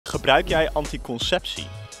Gebruik jij anticonceptie?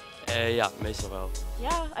 Ja, meestal wel.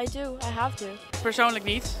 Yeah, I do. I have to. Persoonlijk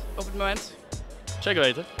niet, op het moment. Zeker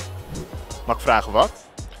weten. Mag ik vragen wat?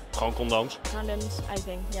 Gewoon condooms. Condoms, I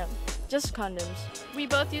think. Yeah, just condoms. We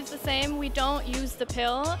both use the same. We don't use the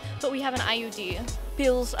pill, but we have an IUD.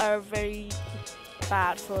 Pills are very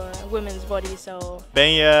bad for a women's body, so.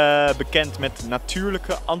 Ben je bekend met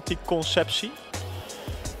natuurlijke anticonceptie?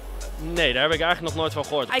 Nee, daar heb ik eigenlijk nog nooit van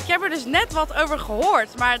gehoord. Ik heb er dus net wat over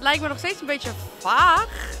gehoord, maar het lijkt me nog steeds een beetje vaag.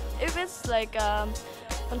 If it's like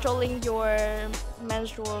controlling your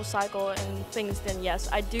menstrual cycle and things, then yes,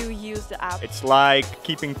 I do use the app. It's like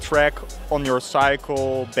keeping track on your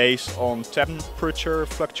cycle based on temperature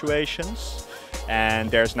fluctuations. And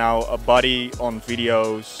there's now a body on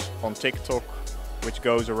videos on TikTok which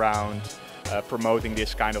goes around promoting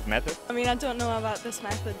this kind of method. I mean, I don't know about this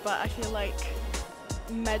method, but I feel like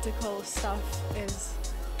medical stuff is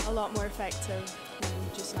a lot more effective than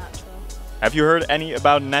just natural. Have you heard any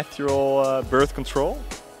about natural birth control?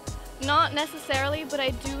 Not necessarily, but I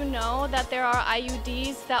do know that there are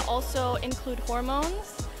IUDs that also include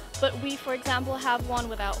hormones. But we, for example, have one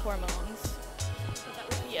without hormones. So that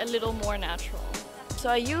would be a little more natural. So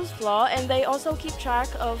I use Flow, and they also keep track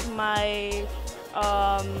of my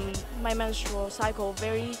my menstrual cycle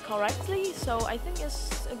very correctly. So I think it's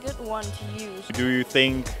a good one to use. Do you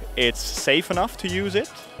think it's safe enough to use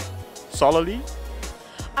it solidly?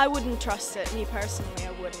 I wouldn't trust it, me personally,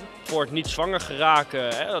 I wouldn't. Voor het niet zwanger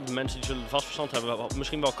geraken, hè, de mensen die zullen vast verstand hebben,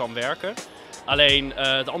 misschien wel kan werken. Alleen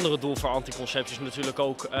het andere doel voor anticonceptie is natuurlijk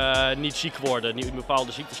ook niet ziek worden, niet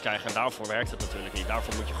bepaalde ziektes krijgen. En daarvoor werkt het natuurlijk niet.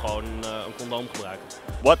 Daarvoor moet je gewoon een condoom gebruiken.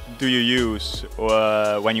 What do you use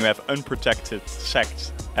when you have unprotected sex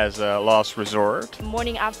as a last resort?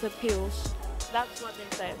 Morning after pills. That's what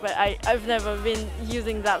they say, but I've never been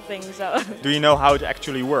using that thing, so. Do you know how it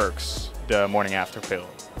actually works, the morning after pill?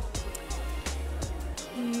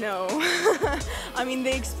 No. I mean,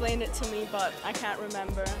 they explained it to me, but I can't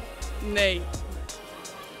remember. Nee.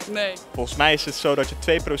 Nee. Volgens mij is het zo dat je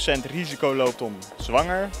 2% risico loopt om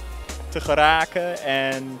zwanger te geraken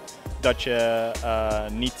en dat je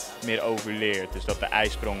niet meer ovuleert, dus dat de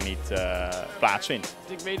eisprong niet plaatsvindt.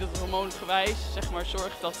 Ik weet dat het hormoongewijs zeg maar,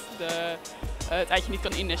 zorgt dat het eitje niet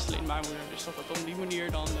kan innestelen in de baarmoeder. Dus dat op die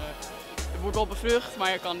manier dan het wordt wel bevrucht,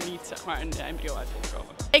 maar je kan niet zeg maar, een embryo uit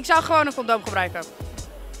voortkomen. Ik zou gewoon een condoom gebruiken.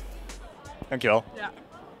 Dankjewel. Ja.